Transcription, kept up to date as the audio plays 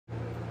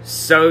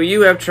So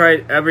you have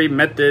tried every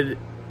method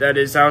that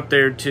is out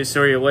there to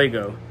store your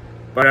Lego,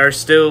 but are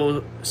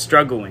still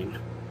struggling.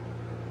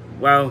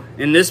 Well,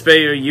 in this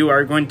video you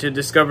are going to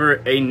discover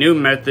a new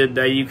method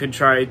that you could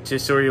try to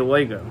store your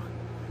Lego.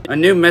 A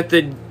new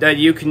method that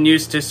you can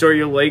use to store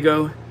your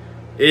Lego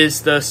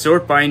is the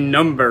sort by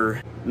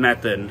number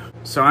method.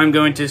 So I'm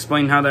going to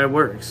explain how that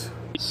works.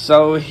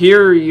 So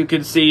here you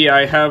can see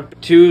I have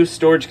two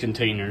storage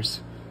containers.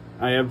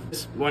 I have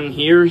this one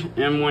here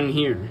and one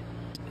here.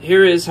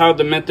 Here is how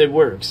the method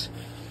works.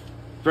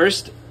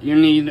 First, you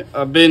need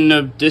a bin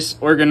of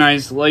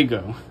disorganized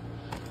Lego,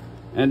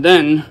 and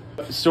then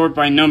sort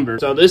by number.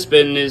 So this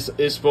bin is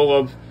full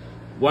of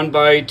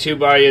 1x,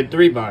 2x, and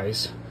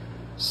 3x's.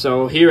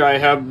 So here I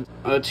have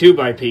a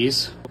 2x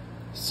piece,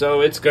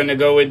 so it's going to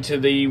go into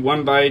the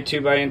 1x,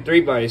 2x, and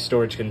 3x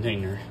storage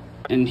container.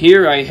 And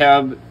here I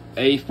have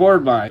a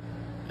 4x,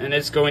 and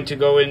it's going to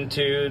go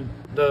into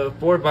the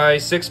 4x,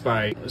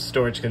 6x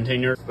storage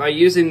container. By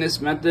using this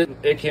method,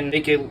 it can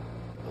make it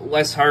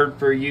less hard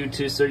for you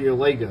to store your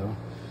Lego.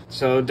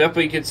 So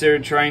definitely consider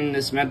trying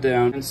this method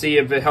out and see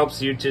if it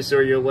helps you to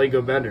store your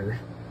Lego better.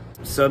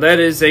 So that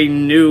is a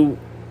new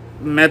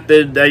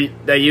method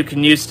that you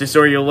can use to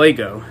store your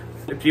Lego.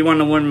 If you want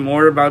to learn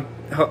more about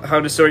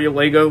how to store your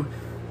Lego,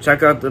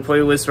 check out the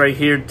playlist right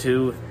here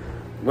to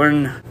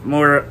learn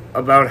more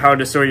about how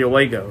to store your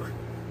Lego.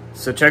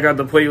 So check out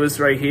the playlist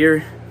right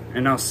here,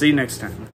 and I'll see you next time.